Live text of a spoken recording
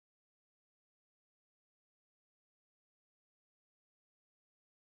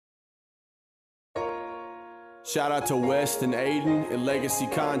Shout out to West and Aiden and Legacy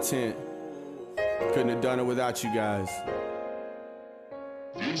Content. Couldn't have done it without you guys.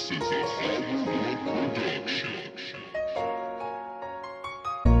 This is a Hollywood production.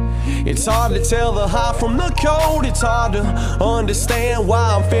 It's hard to tell the hot from the cold. It's hard to understand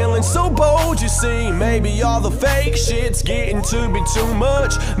why I'm feeling so bold. You see, maybe all the fake shit's getting to be too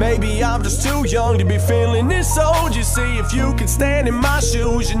much. Maybe I'm just too young to be feeling this old. You see, if you could stand in my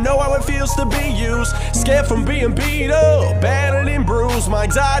shoes, you know how it feels to be used. Scared from being beat up, battered and bruised. My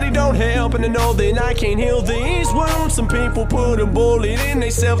anxiety don't help, and I know that I can't heal these wounds. Some people put a bullet in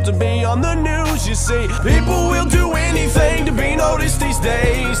themselves to be on the news. You see, people will do anything to be noticed these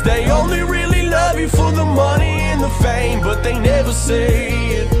days. They only really love you for the money and the fame, but they never say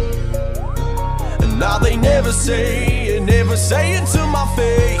it. And now they never say it, never say it to my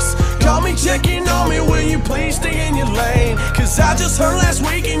face. Call me checking on me, will you please stay in your lane? Cause I just heard last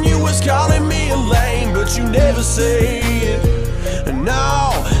week and you was calling me a lame, but you never say it. And now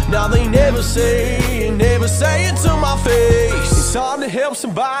they never say it to my face. It's hard to help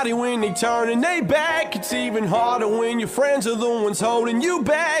somebody when they turning their back. It's even harder when your friends are the ones holding you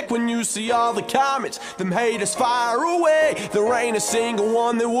back. When you see all the comments, them haters fire away. There ain't a single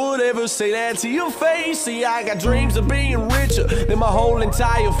one that would ever say that to your face. See, I got dreams of being richer than my whole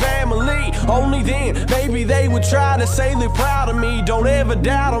entire family. Only then, maybe they would try to say they're proud of me. Don't ever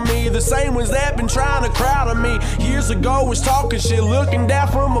doubt on me, the same ones that been trying to crowd on me. Years ago was talking shit, looking down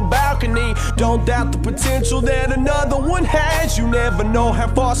from a balcony. Don't doubt the potential that another one has. You never know how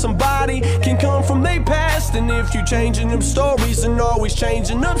far somebody can come from their past. And if you changing them stories and always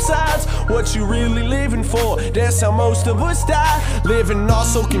changing up sides, what you really living for? That's how most of us die. Living all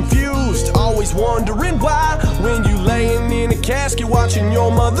so confused, always wondering why. When you laying in a casket watching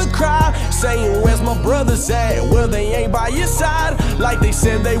your mother cry, saying where's my brothers at? Well, they ain't by your side like they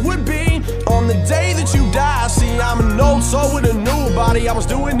said they would be on the day that you die. See, I'm an old soul with a new body. I was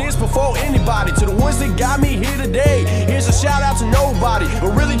doing this before anybody. To the ones that got me here today, here's a shout out to nobody.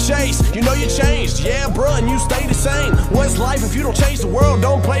 But really, Chase, you know you changed. Yeah, bruh, and you stay the same. What's life if you don't change the world?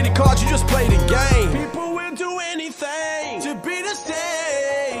 Don't play the cards, you just play the game. People will do anything to be the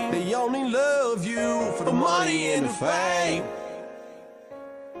same. They only love you for the money and the fame.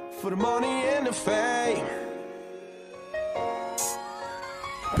 For the money and the fame.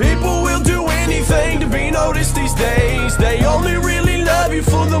 People will do anything to be noticed these days. They only really love you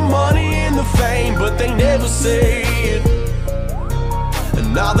for the money and the fame, but they never say it.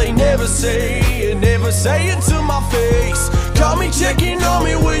 And now they never say it to my face. Call me checking on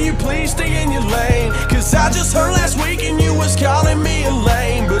me, will you please stay in your lane? Cause I just heard last week and you was calling me a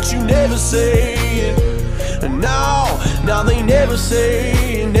lame, but you never say it. And now they never say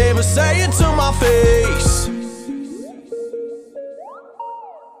it to my face.